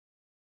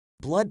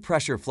Blood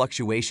pressure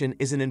fluctuation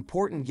is an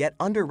important yet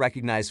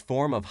under-recognized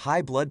form of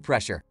high blood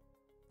pressure.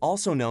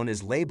 Also known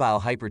as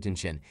labile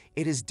hypertension,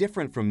 it is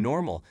different from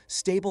normal,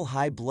 stable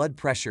high blood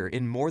pressure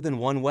in more than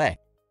one way.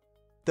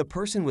 The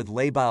person with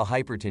labile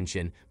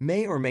hypertension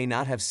may or may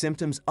not have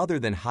symptoms other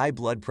than high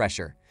blood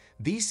pressure.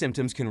 These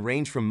symptoms can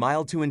range from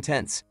mild to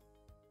intense.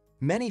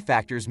 Many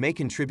factors may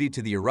contribute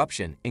to the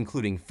eruption,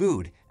 including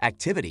food,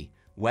 activity,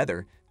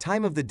 weather,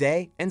 time of the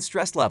day, and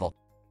stress level.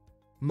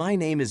 My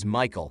name is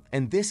Michael,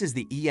 and this is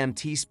the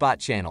THEEMTSPOT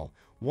channel,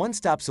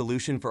 one-stop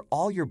solution for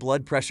all your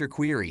blood pressure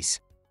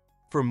queries.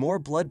 For more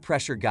blood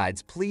pressure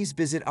guides, please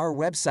visit our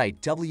website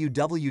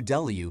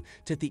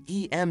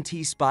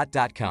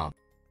www.theemtspot.com.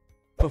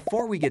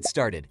 Before we get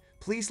started,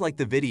 please like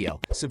the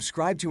video,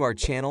 subscribe to our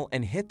channel,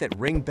 and hit that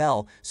ring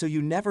bell so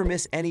you never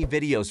miss any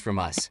videos from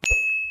us.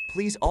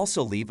 Please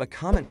also leave a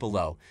comment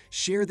below,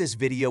 share this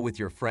video with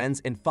your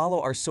friends, and follow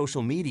our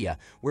social media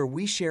where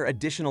we share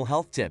additional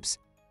health tips.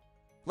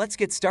 Let's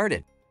get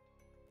started.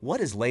 What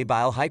is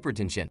labile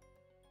hypertension?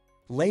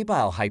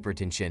 Labile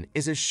hypertension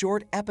is a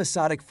short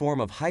episodic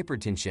form of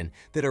hypertension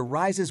that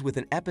arises with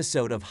an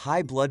episode of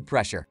high blood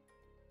pressure.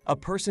 A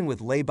person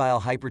with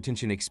labile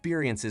hypertension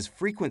experiences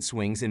frequent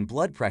swings in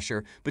blood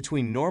pressure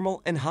between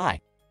normal and high.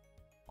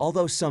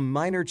 Although some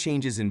minor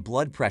changes in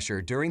blood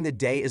pressure during the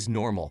day is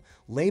normal,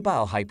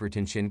 labile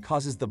hypertension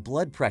causes the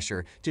blood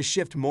pressure to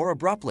shift more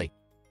abruptly.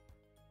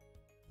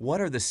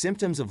 What are the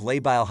symptoms of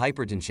labile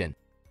hypertension?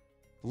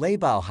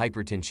 Labile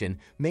hypertension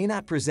may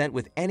not present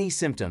with any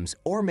symptoms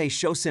or may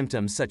show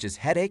symptoms such as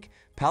headache,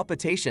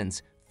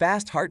 palpitations,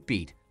 fast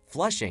heartbeat,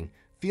 flushing,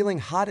 feeling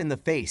hot in the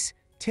face,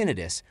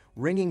 tinnitus,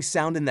 ringing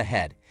sound in the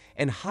head,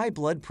 and high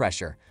blood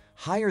pressure,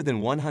 higher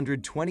than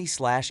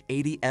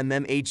 120/80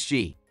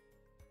 mmHg.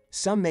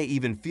 Some may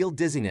even feel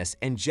dizziness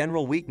and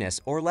general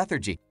weakness or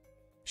lethargy.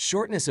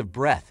 Shortness of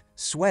breath,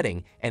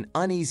 sweating, and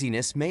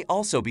uneasiness may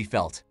also be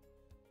felt.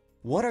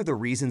 What are the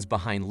reasons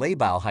behind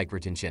labile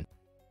hypertension?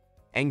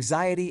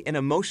 Anxiety and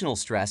emotional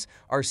stress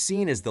are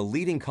seen as the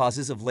leading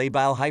causes of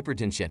labile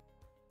hypertension.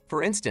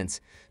 For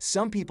instance,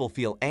 some people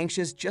feel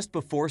anxious just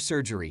before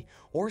surgery,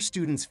 or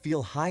students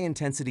feel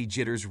high-intensity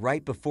jitters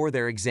right before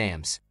their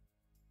exams.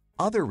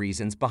 Other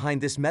reasons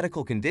behind this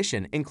medical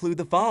condition include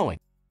the following: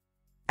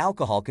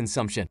 alcohol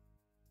consumption,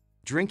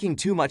 drinking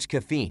too much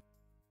caffeine,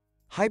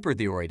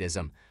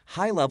 hyperthyroidism,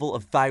 high level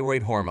of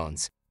thyroid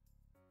hormones,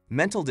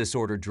 mental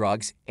disorder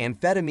drugs,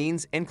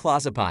 amphetamines and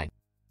clozapine,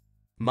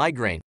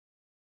 migraine,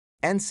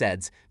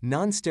 NSAIDs,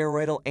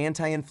 non-steroidal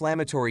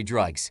anti-inflammatory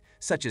drugs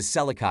such as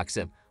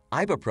celecoxib,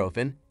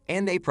 ibuprofen,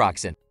 and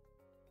naproxen,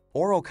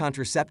 oral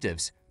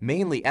contraceptives,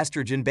 mainly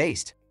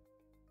estrogen-based,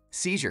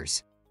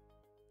 seizures.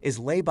 Is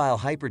labile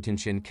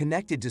hypertension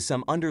connected to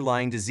some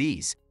underlying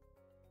disease?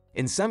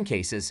 In some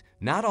cases,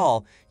 not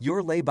all,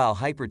 your labile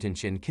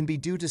hypertension can be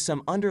due to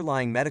some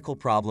underlying medical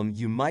problem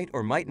you might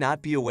or might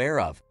not be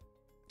aware of.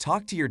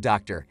 Talk to your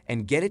doctor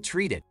and get it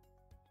treated.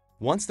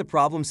 Once the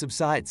problem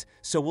subsides,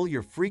 so will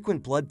your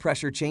frequent blood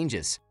pressure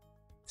changes.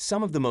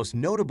 Some of the most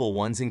notable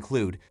ones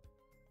include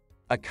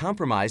a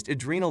compromised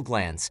adrenal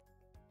glands,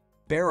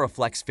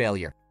 baroflex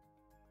failure,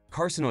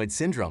 carcinoid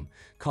syndrome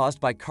caused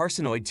by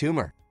carcinoid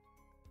tumor,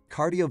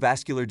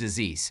 cardiovascular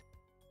disease,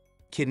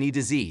 kidney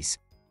disease,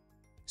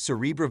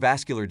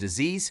 cerebrovascular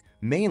disease,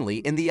 mainly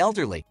in the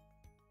elderly,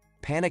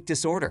 panic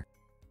disorder,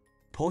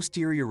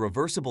 posterior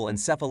reversible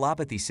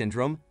encephalopathy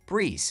syndrome,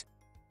 BREEZE,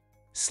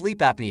 sleep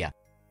apnea.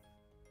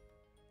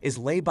 Is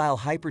labile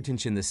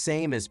hypertension the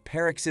same as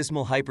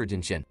paroxysmal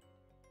hypertension?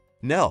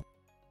 No.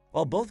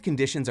 While both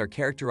conditions are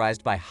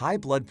characterized by high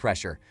blood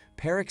pressure,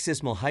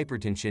 paroxysmal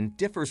hypertension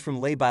differs from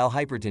labile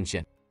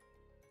hypertension.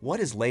 What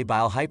is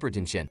labile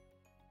hypertension?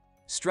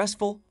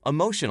 Stressful,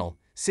 emotional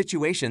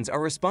situations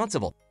are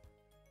responsible.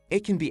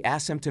 It can be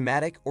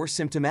asymptomatic or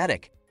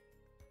symptomatic.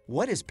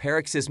 What is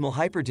paroxysmal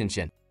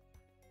hypertension?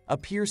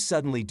 Appears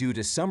suddenly due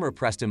to some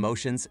repressed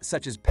emotions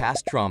such as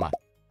past trauma.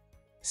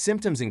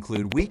 Symptoms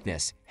include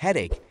weakness,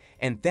 headache,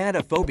 and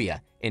thanatophobia,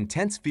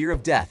 intense fear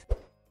of death.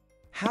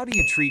 How do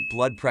you treat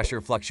blood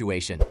pressure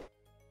fluctuation?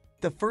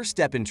 The first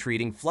step in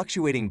treating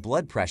fluctuating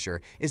blood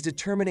pressure is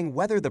determining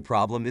whether the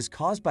problem is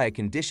caused by a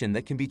condition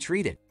that can be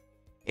treated.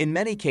 In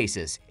many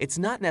cases, it's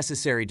not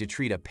necessary to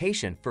treat a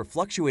patient for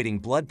fluctuating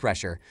blood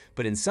pressure,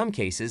 but in some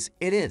cases,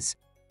 it is.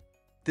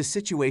 The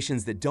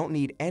situations that don't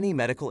need any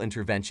medical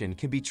intervention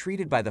can be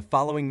treated by the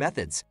following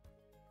methods.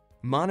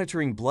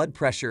 Monitoring blood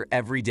pressure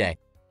every day.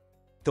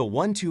 The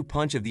 1-2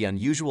 punch of the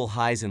unusual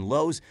highs and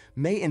lows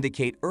may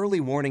indicate early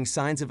warning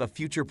signs of a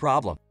future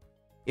problem.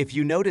 If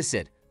you notice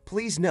it,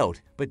 please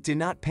note, but do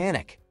not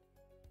panic.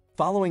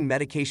 Following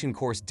medication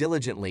course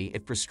diligently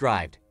if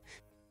prescribed.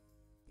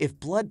 If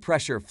blood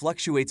pressure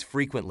fluctuates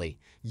frequently,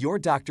 your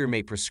doctor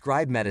may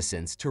prescribe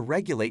medicines to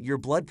regulate your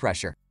blood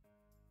pressure.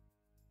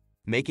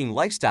 Making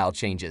lifestyle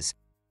changes.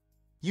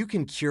 You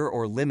can cure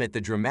or limit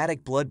the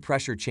dramatic blood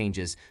pressure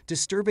changes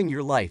disturbing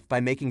your life by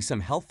making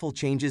some healthful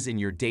changes in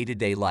your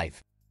day-to-day life.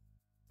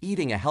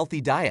 Eating a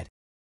healthy diet.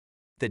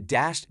 The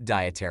DASH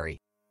dietary.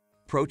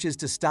 approaches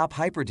to stop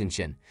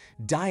hypertension.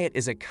 Diet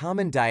is a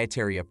common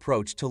dietary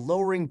approach to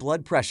lowering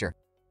blood pressure.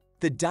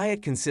 The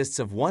diet consists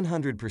of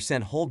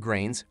 100% whole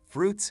grains,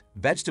 fruits,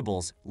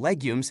 vegetables,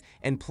 legumes,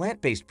 and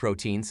plant-based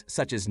proteins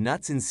such as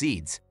nuts and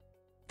seeds.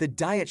 The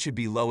diet should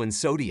be low in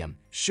sodium,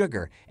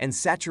 sugar, and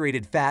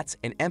saturated fats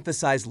and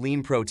emphasize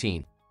lean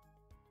protein.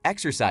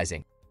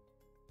 Exercising.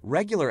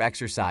 Regular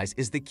exercise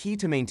is the key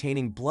to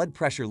maintaining blood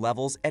pressure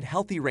levels at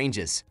healthy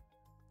ranges.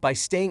 By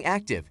staying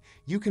active,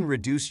 you can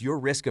reduce your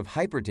risk of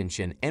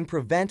hypertension and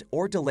prevent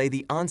or delay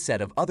the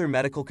onset of other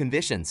medical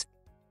conditions.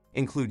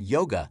 Include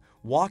yoga,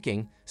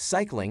 walking,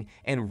 cycling,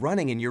 and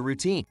running in your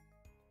routine.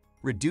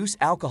 Reduce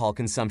alcohol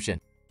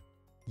consumption.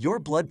 Your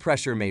blood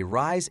pressure may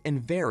rise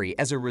and vary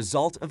as a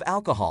result of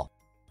alcohol.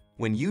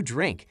 When you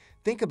drink,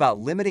 think about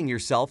limiting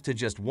yourself to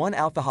just one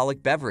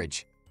alcoholic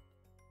beverage.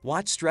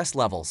 Watch stress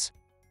levels.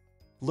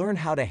 Learn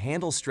how to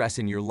handle stress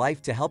in your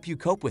life to help you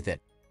cope with it.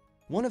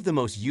 One of the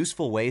most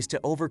useful ways to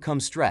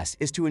overcome stress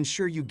is to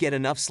ensure you get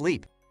enough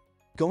sleep.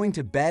 Going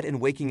to bed and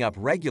waking up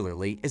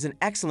regularly is an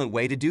excellent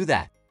way to do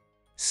that.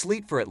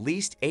 Sleep for at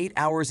least 8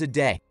 hours a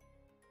day.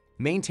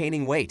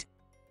 Maintaining weight.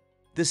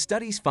 The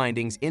study's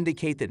findings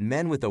indicate that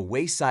men with a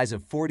waist size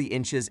of 40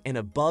 inches and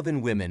above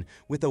and women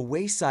with a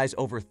waist size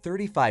over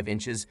 35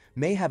 inches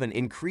may have an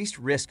increased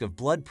risk of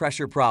blood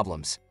pressure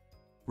problems.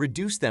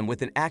 Reduce them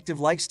with an active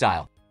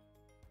lifestyle.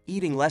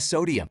 Eating less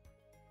sodium.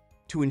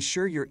 To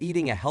ensure you're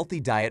eating a healthy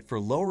diet for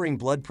lowering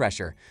blood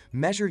pressure,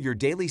 measure your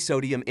daily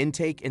sodium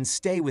intake and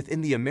stay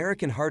within the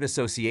American Heart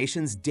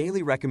Association's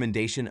daily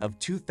recommendation of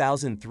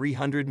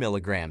 2,300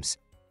 milligrams.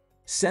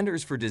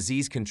 Centers for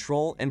Disease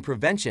Control and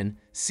Prevention,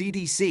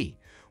 CDC,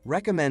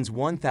 recommends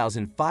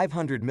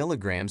 1,500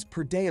 milligrams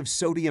per day of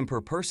sodium per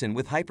person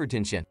with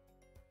hypertension.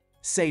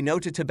 Say no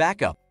to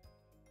tobacco.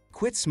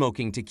 Quit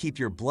smoking to keep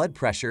your blood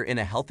pressure in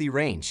a healthy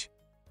range.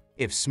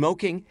 If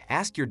smoking,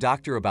 ask your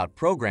doctor about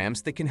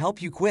programs that can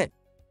help you quit.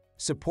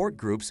 Support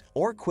groups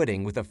or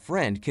quitting with a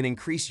friend can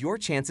increase your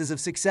chances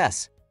of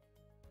success.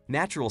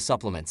 Natural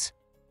supplements.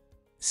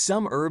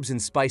 Some herbs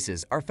and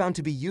spices are found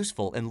to be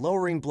useful in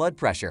lowering blood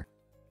pressure.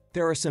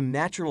 There are some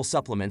natural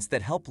supplements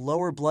that help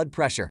lower blood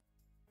pressure.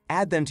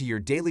 Add them to your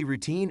daily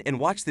routine and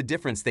watch the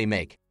difference they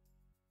make.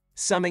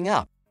 Summing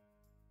up.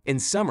 In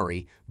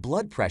summary,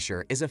 blood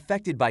pressure is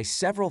affected by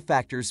several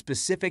factors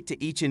specific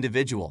to each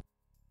individual.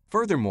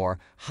 Furthermore,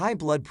 high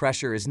blood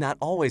pressure is not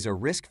always a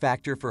risk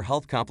factor for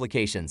health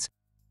complications.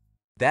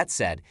 That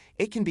said,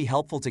 it can be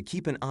helpful to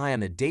keep an eye on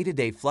the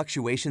day-to-day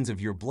fluctuations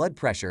of your blood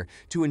pressure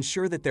to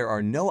ensure that there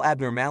are no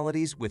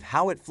abnormalities with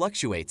how it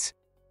fluctuates.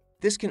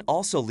 This can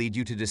also lead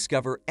you to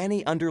discover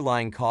any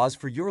underlying cause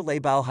for your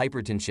labile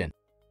hypertension.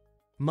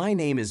 My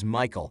name is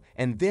Michael,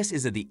 and this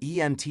is the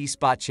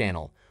THEEMTSPOT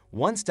channel,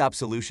 one-stop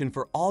solution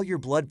for all your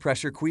blood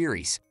pressure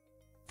queries.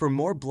 For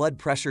more blood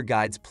pressure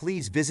guides,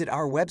 please visit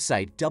our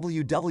website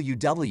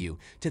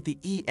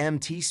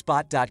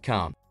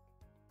www.TheEMTspot.com.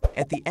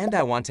 At the end,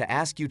 I want to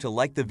ask you to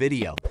like the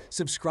video,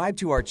 subscribe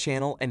to our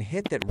channel, and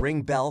hit that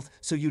ring bell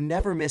so you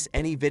never miss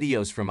any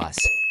videos from us.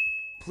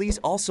 Please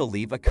also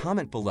leave a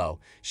comment below,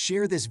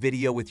 share this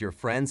video with your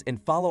friends,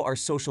 and follow our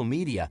social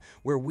media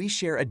where we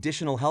share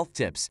additional health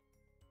tips.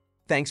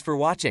 Thanks for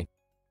watching.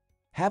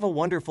 Have a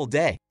wonderful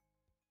day.